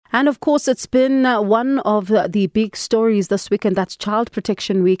And of course, it's been one of the big stories this week, and that's Child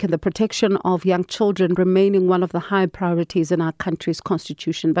Protection Week, and the protection of young children remaining one of the high priorities in our country's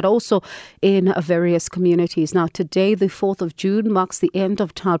constitution, but also in various communities. Now, today, the 4th of June, marks the end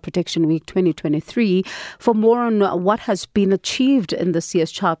of Child Protection Week 2023. For more on what has been achieved in this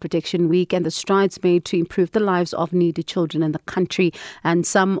year's Child Protection Week and the strides made to improve the lives of needy children in the country and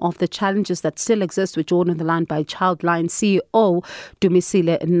some of the challenges that still exist, we're joined on the line by Childline CEO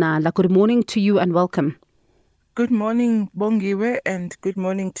Dumisile Nala. Good morning to you and welcome. Good morning, Bongiwe, and good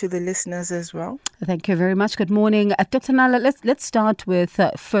morning to the listeners as well. Thank you very much. Good morning. Dr. Nala, let's start with,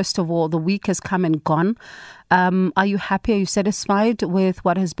 first of all, the week has come and gone. Are you happy? Are you satisfied with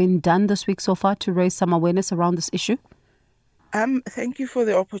what has been done this week so far to raise some awareness around this issue? Thank you for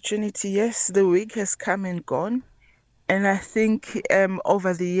the opportunity. Yes, the week has come and gone. And I think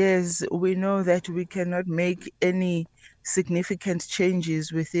over the years, we know that we cannot make any significant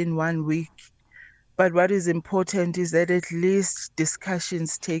changes within 1 week. But what is important is that at least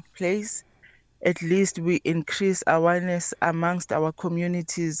discussions take place. At least we increase awareness amongst our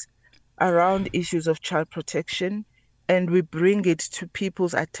communities around issues of child protection, and we bring it to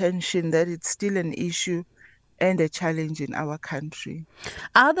people's attention that it's still an issue and a challenge in our country.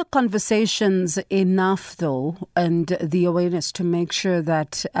 Are the conversations enough, though, and the awareness to make sure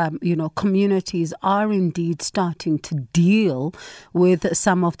that, communities are indeed starting to deal with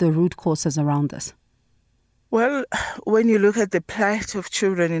some of the root causes around this? Well, when you look at the plight of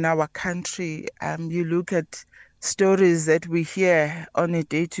children in our country, you look at stories that we hear on a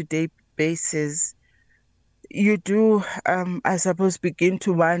day-to-day basis, you do, I suppose, begin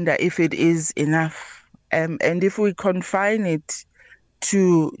to wonder if it is enough. And if we confine it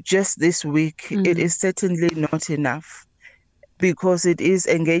to just this week, it is certainly not enough, because it is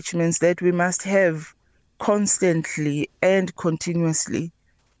engagements that we must have constantly and continuously.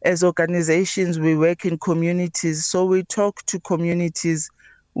 As organizations, we work in communities, so we talk to communities,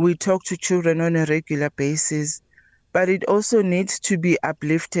 we talk to children on a regular basis, but it also needs to be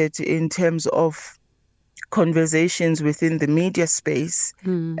uplifted in terms of conversations within the media space,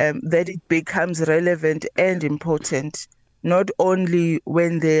 that it becomes relevant and important, not only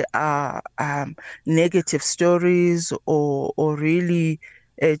when there are negative stories or really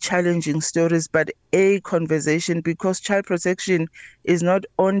challenging stories, but a conversation, because child protection is not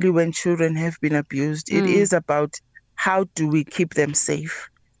only when children have been abused, it is about how do we keep them safe.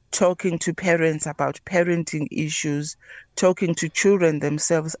 Talking to parents about parenting issues, talking to children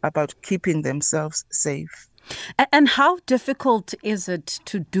themselves about keeping themselves safe. And how difficult is it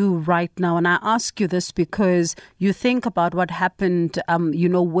to do right now? And I ask you this because you think about what happened,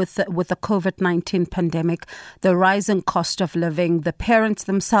 with the COVID-19 pandemic, the rising cost of living. The parents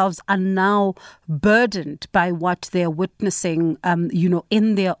themselves are now burdened by what they're witnessing,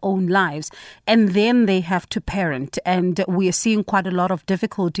 in their own lives. And then they have to parent. And we are seeing quite a lot of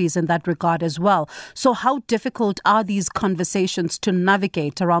difficulties in that regard as well. So how difficult are these conversations to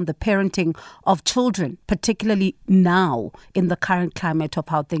navigate around the parenting of children, particularly now in the current climate of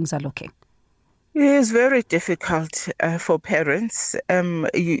how things are looking? It is very difficult for parents.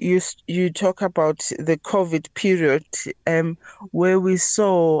 You talk about the COVID period where we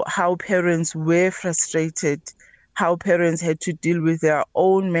saw how parents were frustrated, how parents had to deal with their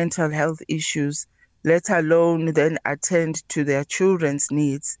own mental health issues, let alone then attend to their children's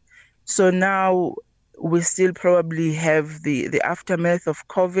needs. So now we still probably have the aftermath of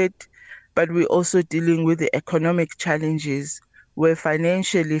COVID, but we're also dealing with the economic challenges where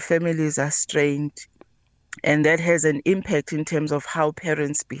financially families are strained. And that has an impact in terms of how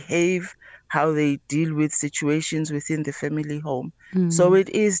parents behave, how they deal with situations within the family home. So it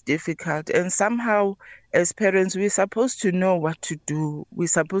is difficult. And somehow, as parents, we're supposed to know what to do. We're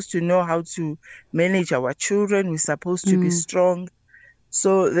supposed to know how to manage our children. We're supposed to be strong.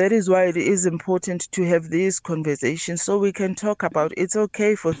 So that is why it is important to have these conversations so we can talk about it's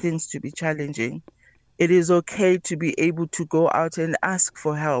okay for things to be challenging. It is okay to be able to go out and ask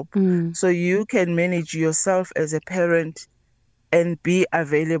for help so you can manage yourself as a parent and be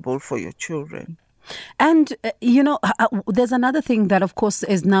available for your children. And, there's another thing that, of course,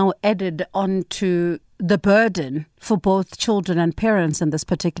 is now added onto the burden for both children and parents in this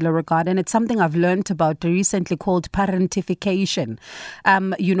particular regard. And it's something I've learned about recently called parentification,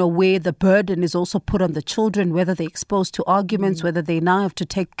 where the burden is also put on the children, whether they're exposed to arguments, whether they now have to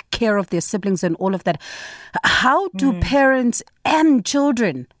take care of their siblings and all of that. How do parents and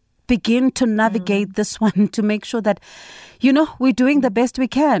children begin to navigate this one to make sure that, we're doing the best we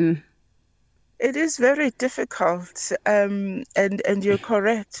can? It is very difficult, and you're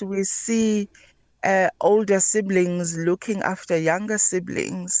correct. We see older siblings looking after younger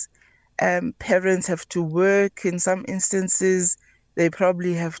siblings. Parents have to work. In some instances, they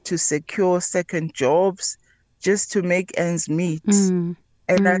probably have to secure second jobs just to make ends meet.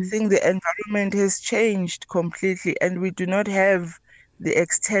 And I think the environment has changed completely, and we do not have the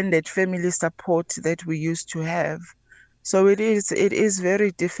extended family support that we used to have. So it is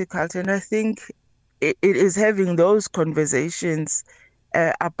very difficult. And I think it is having those conversations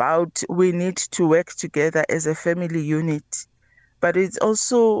about we need to work together as a family unit. But it's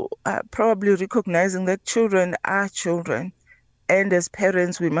also probably recognizing that children are children. And as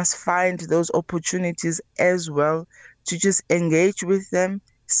parents, we must find those opportunities as well to just engage with them,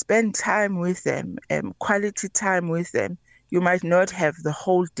 spend time with them, quality time with them. You might not have the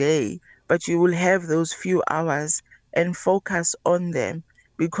whole day, but you will have those few hours and focus on them,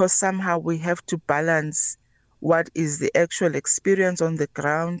 because somehow we have to balance what is the actual experience on the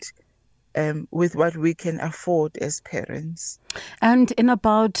ground with what we can afford as parents. And in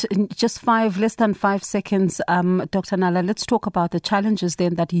just less than 5 seconds, Dr. Nala, let's talk about the challenges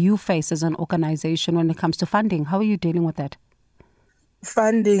then that you face as an organization when it comes to funding. How are you dealing with that?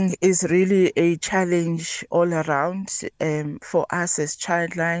 Funding is really a challenge all around for us as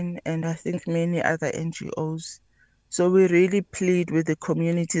Childline, and I think many other NGOs. So we really plead with the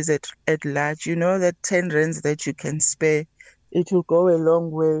communities at large. You know that 10 rands that you can spare, it will go a long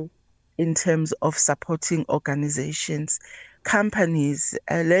way in terms of supporting organizations. Companies,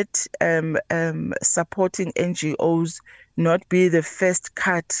 let supporting NGOs not be the first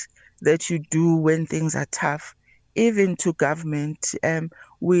cut that you do when things are tough. Even to government,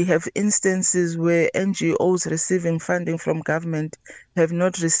 we have instances where NGOs receiving funding from government have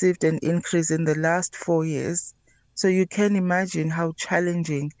not received an increase in the last 4 years. So you can imagine how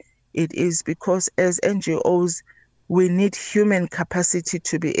challenging it is, because as NGOs, we need human capacity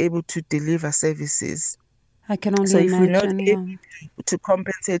to be able to deliver services. I can only imagine. So if we're not able to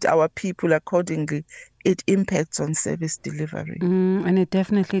compensate our people accordingly, it impacts on service delivery. And it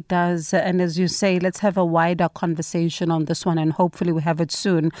definitely does. And as you say, let's have a wider conversation on this one, and hopefully we have it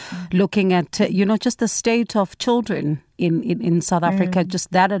soon, looking at, just the state of children in South Africa.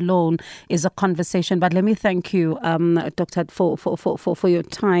 Just that alone is a conversation. But let me thank you, Dr. for your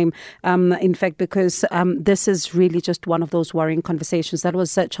time. In fact, because this is really just one of those worrying conversations. That was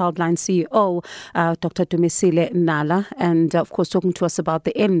Childline CEO, Dr. Dumisile Nala, and of course talking to us about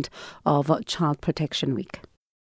the end of Child Protection Week.